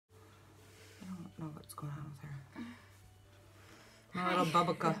know what's going on with her. My little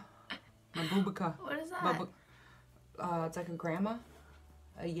Bubba. My Bubba. What is that? Bubba. It's like a grandma.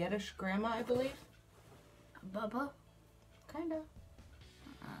 A Yiddish grandma, I believe. Bubba? Kinda.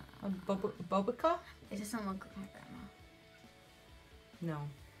 A Bubba? It doesn't look like my grandma. No.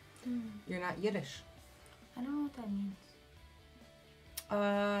 You're not Yiddish. I don't know what that means.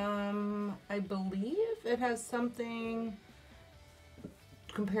 I believe it has something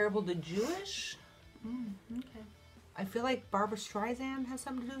comparable to Jewish. Okay. I feel like Barbara Streisand has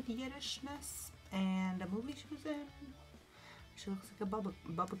something to do with Yiddishness, and a movie she was in. She looks like a Bubba.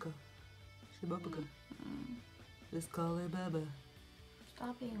 She's a Bubba. Just call her Bubba.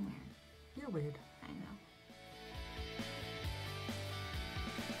 Stop being weird. You're weird. I know.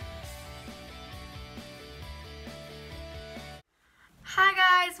 Hi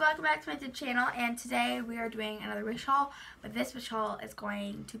guys, welcome back to my YouTube channel, and today we are doing another wish haul, but this wish haul is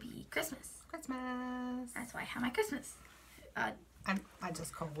going to be Christmas. Christmas. That's why I have my Christmas I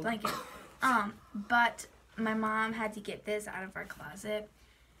just called. blanket. But my mom had to get this out of our closet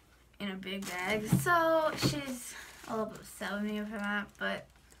in a big bag, so she's a little bit upset with me for that, but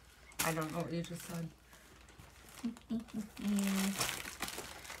I don't know what you just said.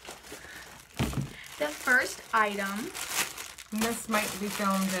 The first item. This might be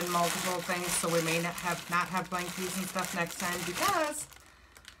filmed in multiple things, so we may not have blankies and stuff next time because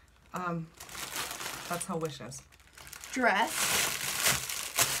that's how wish is. Dress.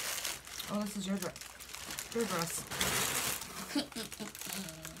 Oh, this is your dress. Your dress.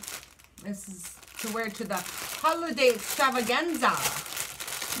 This is to wear to the holiday extravaganza.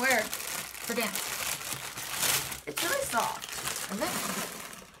 Where? For dance. It's really soft. Is it?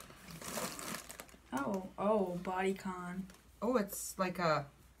 Oh, bodycon. Oh, it's like a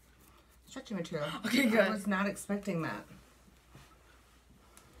stretchy material. Okay, good. I was not expecting that.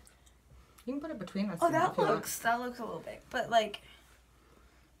 You can put it between us. Oh, that looks a little big, but like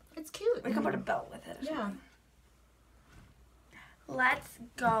it's cute. we can put a belt with it. Yeah. Let's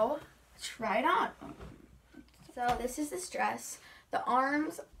go try it on. So this is this dress. The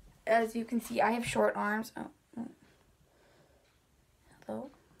arms, as you can see, I have short arms. Oh. Hello?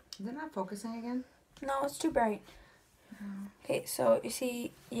 Is it not focusing again? No, it's too bright. Okay, so you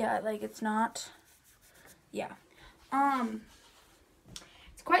see, yeah, like it's not, yeah.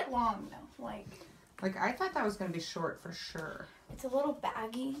 It's quite long though, like I thought that was going to be short for sure. it's a little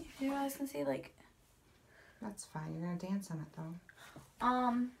baggy, if you guys can see, like. That's fine. You're going to dance on it though.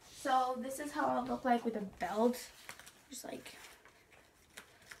 So this is how it'll look like with a belt. Just like,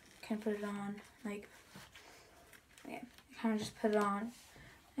 can put it on, like, yeah, kind of just put it on.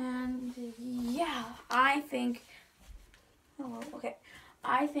 And yeah, I think, okay,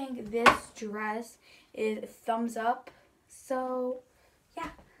 I think this dress is a thumbs up. So yeah.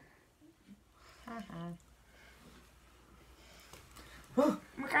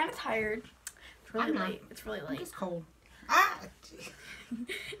 We're kind of tired. It's really late. It's really I'm late. just cold. Ah!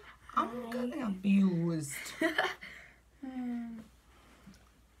 I'm getting abused.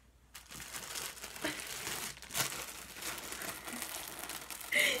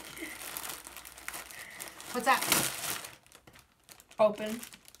 What's that? Open.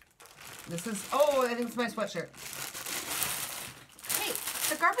 This is, oh, I think it's my sweatshirt. Hey,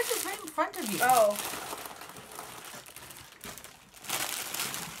 the garbage is right in front of you. Oh.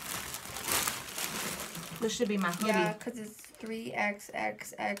 This should be my hoodie. Yeah, because it's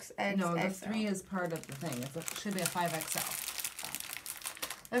 3XXXX. No, the 3 is part of the thing. It should be a 5XL.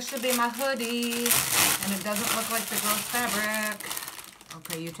 This should be my hoodie, and it doesn't look like the gross fabric.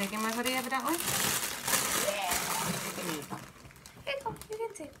 Okay, you taking my hoodie evidently? Yeah. Here you go. You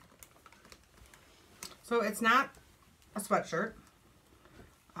can see. So it's not a sweatshirt.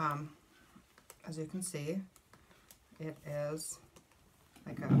 As you can see, it is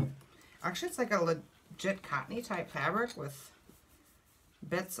like actually it's like a legit cottony type fabric with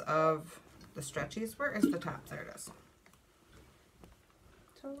bits of the stretchies. Where is the top? There it is.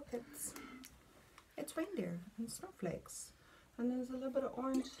 So it's reindeer and snowflakes. And there's a little bit of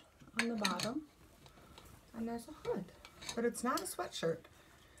orange on the bottom. And there's a hood. But it's not a sweatshirt.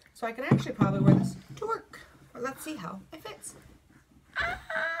 So I can actually probably wear this to work. But let's see how it fits.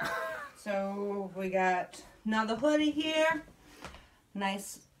 So we got now the hoodie here.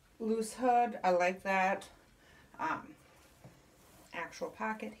 Nice loose hood. I like that. Actual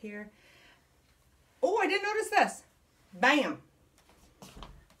pocket here. Oh, I didn't notice this. Bam.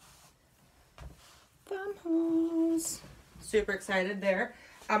 Thumb holes. Super excited there.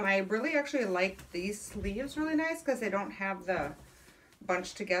 I really actually like these sleeves really nice because they don't have the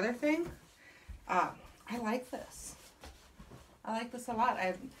bunch together thing. I like this. I like this a lot.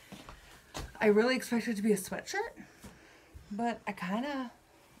 I really expected it to be a sweatshirt, but I kind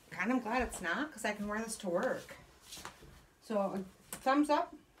of glad it's not, because I can wear this to work. So thumbs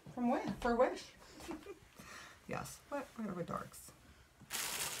up from for Wish. Yes. What are we dorks?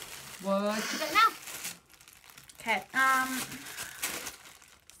 What you got now? Okay.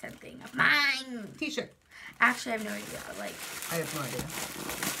 Something of mine. T-shirt. Actually, I have no idea. Like, I have no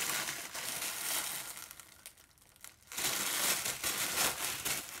idea.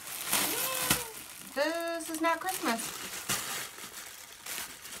 This is not Christmas.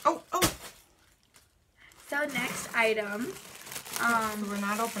 Oh. so next item, So we're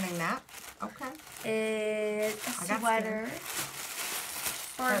not opening that. Okay. is a I got sweater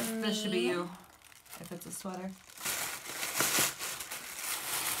for me. This should be you, if it's a sweater.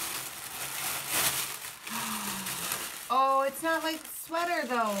 Oh, it's not like sweater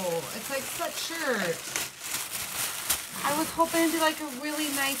though. It's like sweatshirt. I was hoping it'd be like a really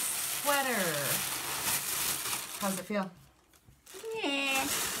nice sweater. How's it feel? Yeah.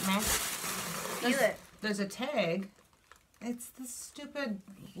 Meh. Feel it. There's a tag. It's this stupid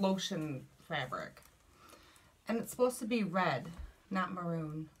lotion fabric. And it's supposed to be red, not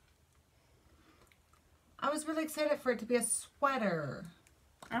maroon. I was really excited for it to be a sweater.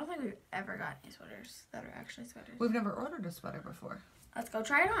 I don't think we've ever got any sweaters that are actually sweaters. We've never ordered a sweater before. Let's go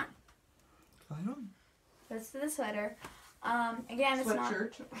try it on. Try it on. This is the sweater. Again, it's not.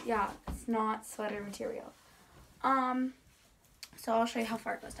 Sweatshirt. Yeah, it's not sweater material. So I'll show you how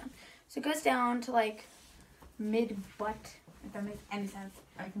far it goes down. So it goes down to like mid butt. If that makes any sense.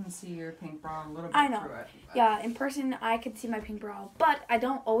 I can see your pink bra a little bit I know. through it. But Yeah, in person I could see my pink bra, but I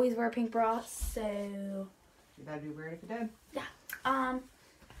don't always wear a pink bra, so that'd be weird if it did. yeah.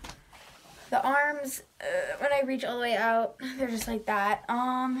 The arms, when I reach all the way out, they're just like that.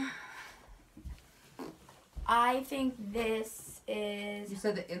 I think this is... You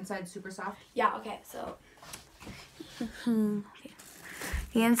said the inside's super soft? Yeah, okay, so... The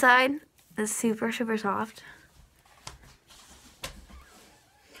inside is super, super soft.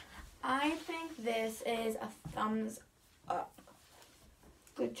 I think this is a thumbs up.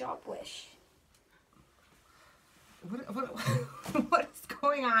 Good job, Wish. What is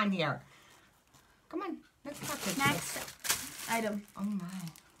going on here? Come on, let's talk this. Next item Oh my.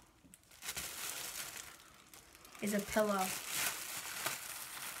 is a pillow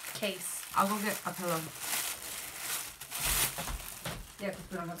case. I'll go get a pillow. Yeah,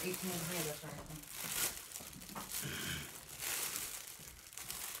 because we don't have 18 tomatoes or anything.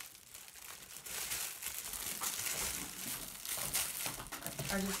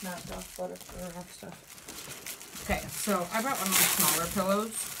 I just knocked off butterfly stuff. Okay, so I brought one of my smaller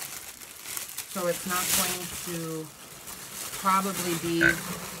pillows. So it's not going to probably be,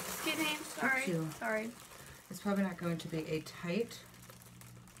 Excuse me, sorry. you. Sorry. it's probably not going to be a tight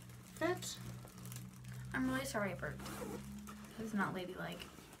fit. I'm really sorry, Bert. It's not ladylike.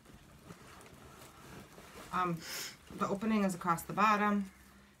 The opening is across the bottom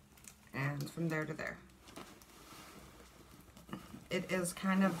and from there to there. It is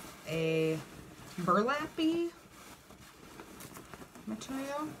kind of a burlap-y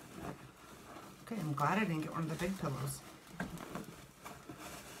material. Okay, I'm glad I didn't get one of the big pillows.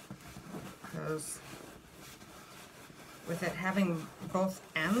 Because with it having both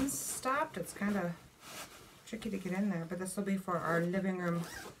ends stopped, it's kind of tricky to get in there. But this will be for our living room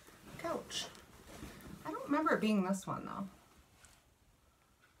couch. I don't remember it being this one though.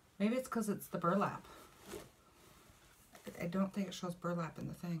 Maybe it's because it's the burlap. I don't think it shows burlap in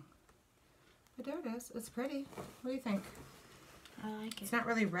the thing. But there it is. It's pretty. What do you think? I like it. It's not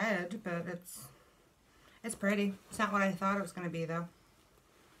really red, but it's pretty. It's not what I thought it was going to be though.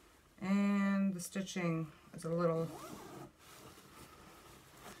 And the stitching is a little,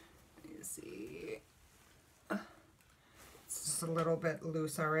 let me see. It's just a little bit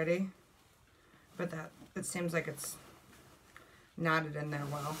loose already. But that, it seems like it's knotted in there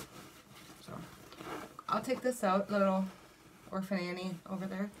well. So I'll take this out, little Orphan Annie over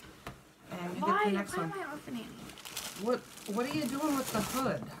there. And you get the next one. Why am I Orphan Annie? What are you doing with the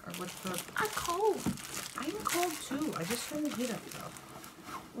hood? Or with the... I'm cold. I'm cold too. I just turned the heat up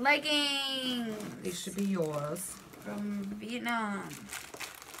though. Leggings. These should be yours. From Vietnam.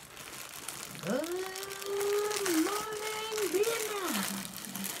 Good morning, Vietnam.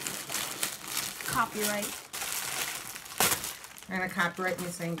 Copyright. They're gonna copyright me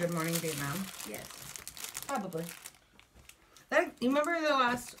saying good morning, Vietnam. Yes. Probably. You remember the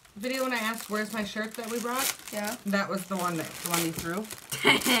last video when I asked where's my shirt that we brought? Yeah. That was the one you threw.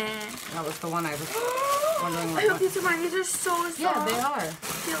 That was the one I was wondering I hope what. these are mine. These are so soft. Yeah, they are.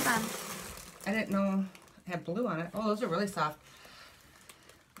 Feel them. I didn't know it had blue on it. Oh, those are really soft.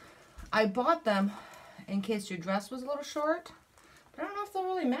 I bought them in case your dress was a little short, but I don't know if they'll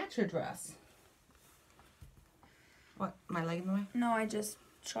really match your dress. What, my leg in the way? No, I just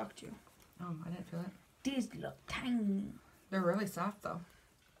shocked you. Oh, I didn't feel it. These look tiny. They're really soft though.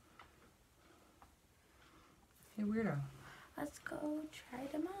 Hey, weirdo. Let's go try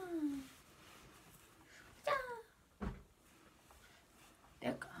them on. Yeah.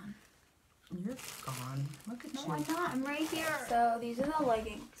 They're gone. You're gone. Look at No, you. I'm not. I'm right here. So these are the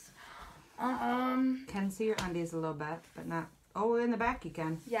leggings. Can see your undies a little bit, but not. Oh, in the back you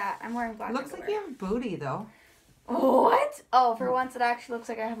can. Yeah, I'm wearing black Looks like underwear. you have booty though. What? Oh, for once it actually looks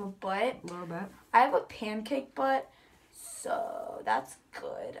like I have a butt. A little bit. I have a pancake butt, so that's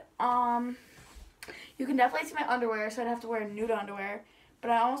good. You can definitely see my underwear, so I'd have to wear nude underwear. But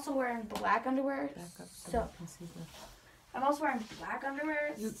I'm also wearing black underwear. Back up so So you can see the. I'm also wearing black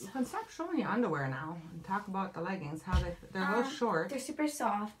underwear. You can stop showing your underwear now and talk about the leggings. How they're a little short. They're super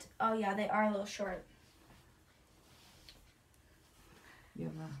soft. Oh yeah, they are a little short. You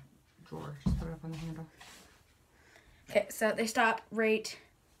have a drawer. Just put it up on the handle. Okay, so they stop right.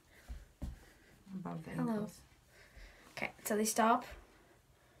 Above the Hello. ankles. Okay, so they stop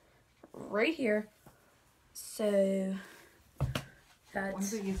right here. So Wouldn't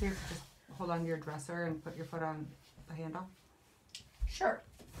that's it be easier to just hold on to your dresser and put your foot on the handle? sure.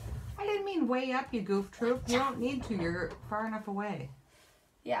 I didn't mean way up, you goof troop. You don't need to. You're far enough away.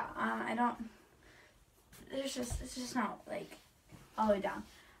 Yeah, I don't. It's just not like all the way down.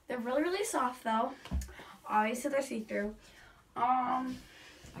 They're really really soft though. Obviously they're see through. I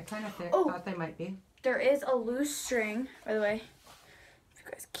kind of thought they might be. There is a loose string, by the way. If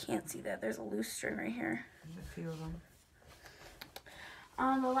you guys can't see that, there's a loose string right here. There's a few of them.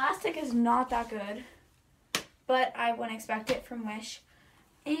 The elastic is not that good, but I wouldn't expect it from Wish.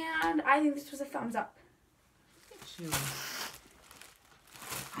 And I think this was a thumbs up. Look at you.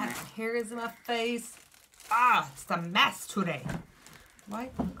 My hair is in my face. Ah, it's a mess today. Why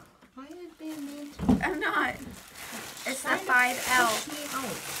are you being mean to me? I'm not. It's the Trying to 5L. push me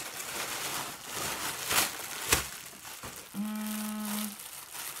out.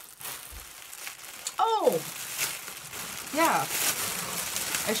 Oh! Yeah.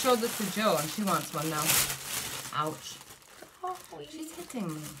 I showed this to Jill and she wants one now. Ouch. Oh, She's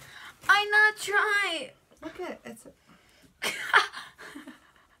hitting me. I not try. Look at it's a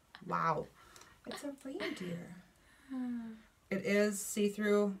wow. It's a reindeer. It is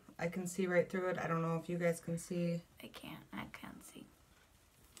see-through. I can see right through it. I don't know if you guys can see. I can't see.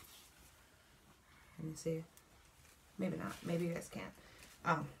 Can you see? Maybe not. Maybe you guys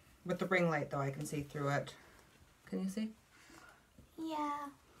can't. With the ring light though, I can see through it. Can you see? Yeah.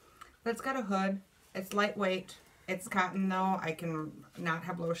 But it's got a hood. It's lightweight. It's cotton though. I can not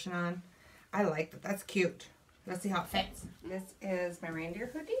have lotion on. I like that. That's cute. Let's see how it fits. This is my reindeer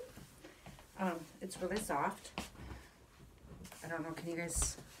hoodie. It's really soft. I don't know. Can you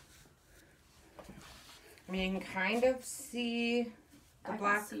guys? I mean, you can kind of see the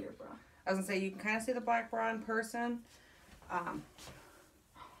black. Can see your bra. I was gonna say you can kind of see the black bra in person.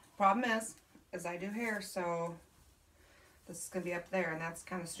 Problem is I do hair, so this is gonna be up there, and that's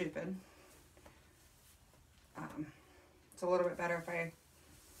kind of stupid. It's a little bit better if I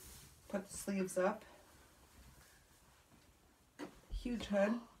put the sleeves up. Huge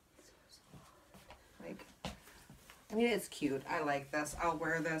hood. Like, I mean, it's cute. I like this. I'll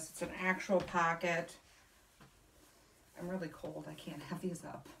wear this. It's an actual pocket. I'm really cold. I can't have these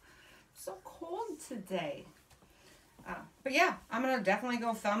up. So cold today. But yeah, I'm gonna definitely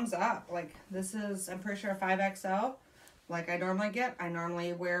go thumbs up. Like, this is, I'm pretty sure, a 5XL. Like I normally get. I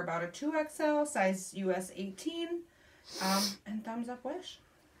normally wear about a 2XL, size US 18. And thumbs up Wish.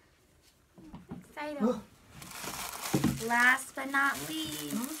 Excited. Last but not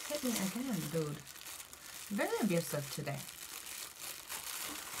least. Don't hit me again, dude. Very abusive today.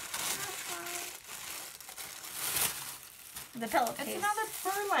 The pillowcase. It's another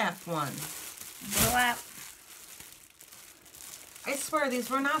burlap one. Burlap. I swear these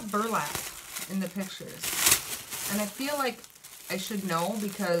were not burlap in the pictures. And I feel like I should know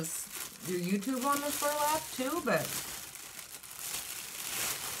because your YouTube one was burlap too, but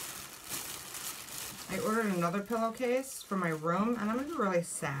I ordered another pillowcase for my room and I'm gonna be really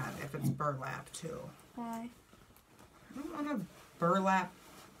sad if it's burlap too. Why? I don't want a burlap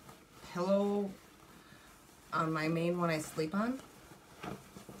pillow on my main one I sleep on.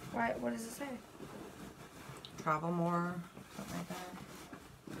 Why? What does it say? Travel more, something like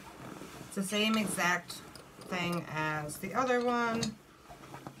that. It's the same exact thing as the other one,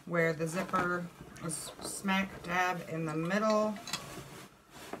 where the zipper is smack dab in the middle,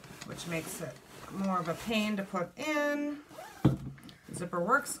 which makes it more of a pain to put in. Zipper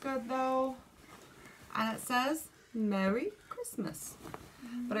works good though. And it says, Merry Christmas.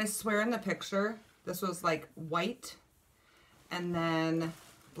 But I swear in the picture, this was like white and then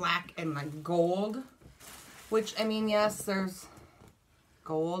black and like gold. Which, I mean, yes, there's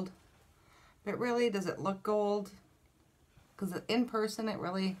gold. But really, does it look gold? Because in person, it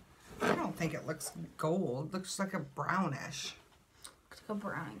really, I don't think it looks gold. It looks like a brownish. Looks like a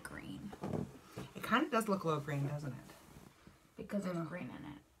brown and green. It kind of does look a little green, doesn't it? Because there's green in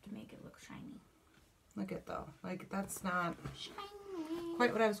it to make it look shiny. Look at though. Like, that's not Shiny.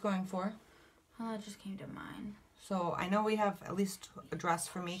 quite what I was going for. Oh, it just came to mind. So I know we have at least a dress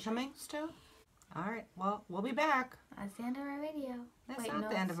for me coming still. All right, well, we'll be back. That's the end of our video. That's Wait, not no,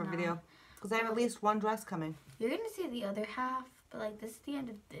 the end it's of our not. video. Because I have at least one dress coming. You're going to see the other half, but like this is the end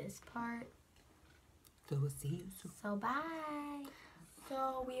of this part. So we'll see you soon. So bye.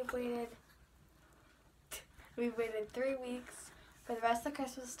 So we've waited 3 weeks for the rest of the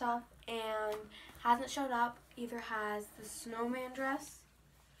Christmas stuff and hasn't showed up. Either has the snowman dress.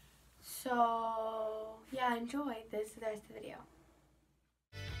 So yeah, enjoy. This is the rest of the video.